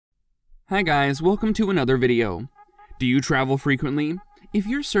Hi guys, welcome to another video. Do you travel frequently? If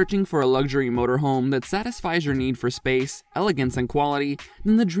you're searching for a luxury motorhome that satisfies your need for space, elegance, and quality,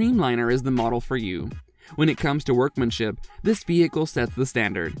 then the Dreamliner is the model for you. When it comes to workmanship, this vehicle sets the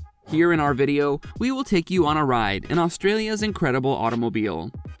standard. Here in our video, we will take you on a ride in Australia's incredible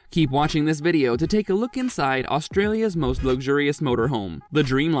automobile. Keep watching this video to take a look inside Australia's most luxurious motorhome, the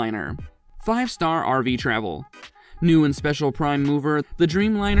Dreamliner. 5-star RV travel. New and special prime mover, the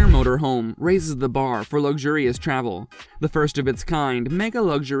Dreamliner motorhome raises the bar for luxurious travel. The first of its kind mega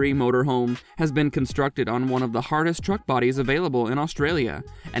luxury motorhome has been constructed on one of the hardest truck bodies available in Australia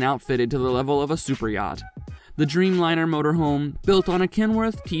and outfitted to the level of a superyacht. The Dreamliner motorhome, built on a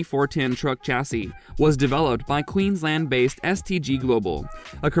Kenworth T410 truck chassis, was developed by Queensland-based STG Global,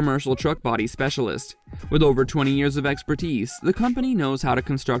 a commercial truck body specialist. With over 20 years of expertise, the company knows how to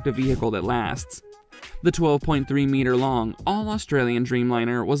construct a vehicle that lasts. The 12.3-meter long, all-Australian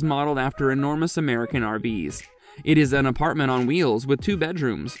Dreamliner was modeled after enormous American RVs. It is an apartment on wheels with 2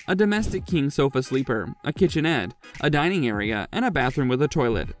 bedrooms, a domestic king sofa sleeper, a kitchenette, a dining area, and a bathroom with a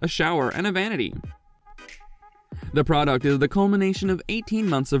toilet, a shower, and a vanity. The product is the culmination of 18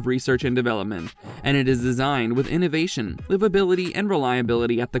 months of research and development, and it is designed with innovation, livability, and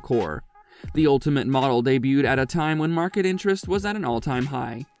reliability at the core. The ultimate model debuted at a time when market interest was at an all-time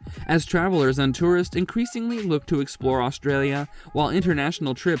high, as travelers and tourists increasingly look to explore Australia, while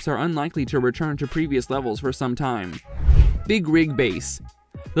international trips are unlikely to return to previous levels for some time. Big Rig Base.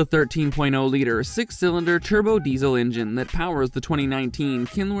 The 13.0-liter 6-cylinder turbo diesel engine that powers the 2019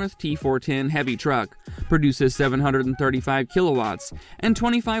 Kenworth T410 heavy truck produces 735 kilowatts and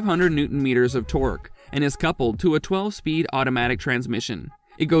 2,500 newton-meters of torque, and is coupled to a 12-speed automatic transmission.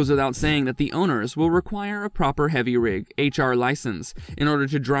 It goes without saying that the owners will require a proper heavy rig HR license in order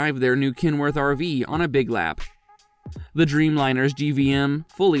to drive their new Kenworth RV on a big lap. The Dreamliner's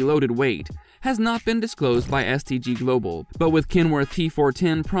GVM, fully loaded weight, has not been disclosed by STG Global, but with Kenworth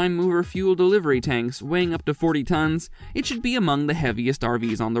T410 prime mover fuel delivery tanks weighing up to 40 tons, it should be among the heaviest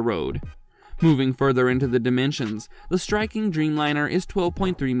RVs on the road. Moving further into the dimensions, the striking Dreamliner is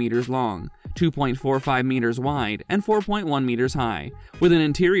 12.3 meters long, 2.45 meters wide, and 4.1 meters high, with an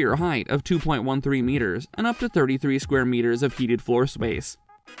interior height of 2.13 meters and up to 33 square meters of heated floor space.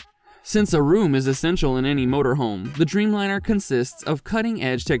 Since a room is essential in any motorhome, the Dreamliner consists of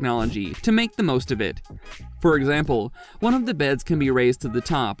cutting-edge technology to make the most of it. For example, one of the beds can be raised to the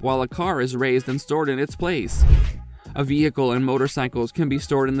top while a car is raised and stored in its place. A vehicle and motorcycles can be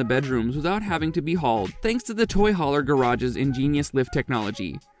stored in the bedrooms without having to be hauled, thanks to the toy hauler garage's ingenious lift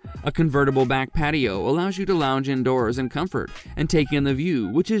technology. A convertible back patio allows you to lounge indoors in comfort and take in the view,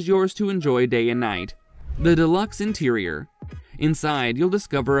 which is yours to enjoy day and night. The deluxe interior. Inside, you'll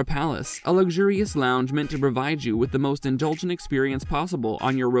discover a palace, a luxurious lounge meant to provide you with the most indulgent experience possible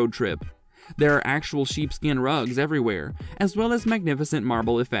on your road trip. There are actual sheepskin rugs everywhere, as well as magnificent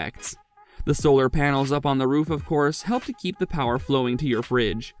marble effects. The solar panels up on the roof, of course, help to keep the power flowing to your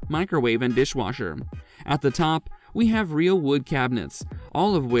fridge, microwave, and dishwasher. At the top, we have real wood cabinets,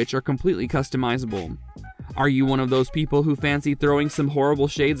 all of which are completely customizable. Are you one of those people who fancy throwing some horrible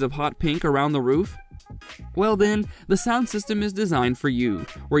shades of hot pink around the roof? Well then, the sound system is designed for you,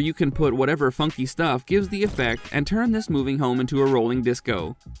 where you can put whatever funky stuff gives the effect and turn this moving home into a rolling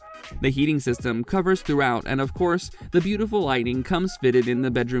disco. The heating system covers throughout, and of course, the beautiful lighting comes fitted in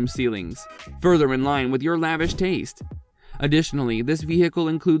the bedroom ceilings, further in line with your lavish taste. Additionally, this vehicle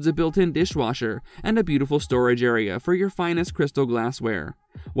includes a built-in dishwasher and a beautiful storage area for your finest crystal glassware.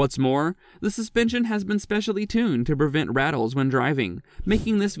 What's more, the suspension has been specially tuned to prevent rattles when driving,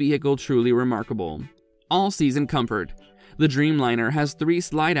 making this vehicle truly remarkable. All-season comfort. The Dreamliner has 3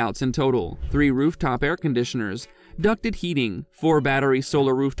 slide-outs in total, 3 rooftop air conditioners, ducted heating, 4 battery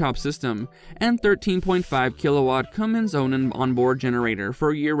solar rooftop system, and 13.5 kilowatt Cummins own onboard generator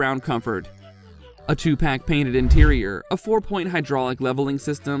for year-round comfort. A 2-pack painted interior, a 4-point hydraulic leveling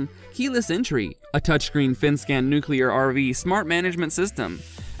system, keyless entry, a touchscreen FinScan nuclear RV smart management system,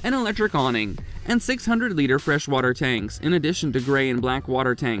 an electric awning, and 600-liter freshwater tanks, in addition to gray and black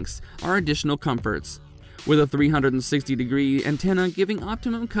water tanks, are additional comforts. With a 360-degree antenna giving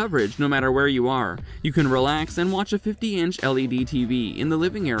optimum coverage no matter where you are, you can relax and watch a 50-inch LED TV in the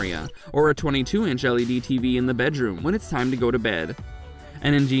living area, or a 22-inch LED TV in the bedroom when it's time to go to bed.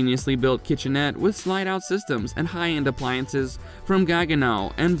 An ingeniously built kitchenette with slide-out systems and high-end appliances from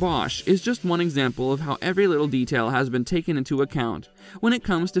Gaggenau and Bosch is just one example of how every little detail has been taken into account when it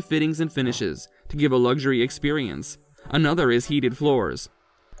comes to fittings and finishes to give a luxury experience. Another is heated floors.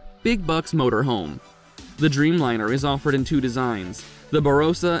 Big Bucks Motorhome. The Dreamliner is offered in 2 designs, the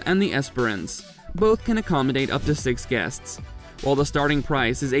Barossa and the Esperance. Both can accommodate up to 6 guests. While the starting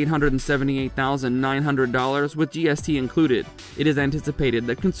price is $878,900 with GST included, it is anticipated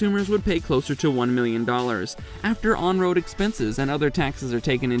that consumers would pay closer to $1 million after on-road expenses and other taxes are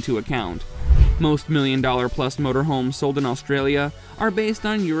taken into account. Most million-dollar-plus motorhomes sold in Australia are based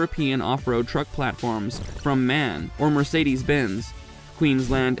on European off-road truck platforms from MAN or Mercedes-Benz.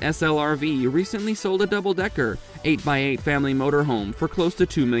 Queensland SLRV recently sold a double-decker 8x8 family motorhome for close to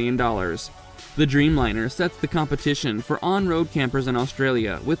 $2 million. The Dreamliner sets the competition for on-road campers in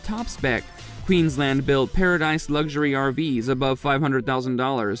Australia with top-spec, Queensland-built Paradise luxury RVs above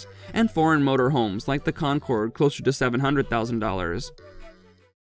 $500,000 and foreign motorhomes like the Concorde closer to $700,000.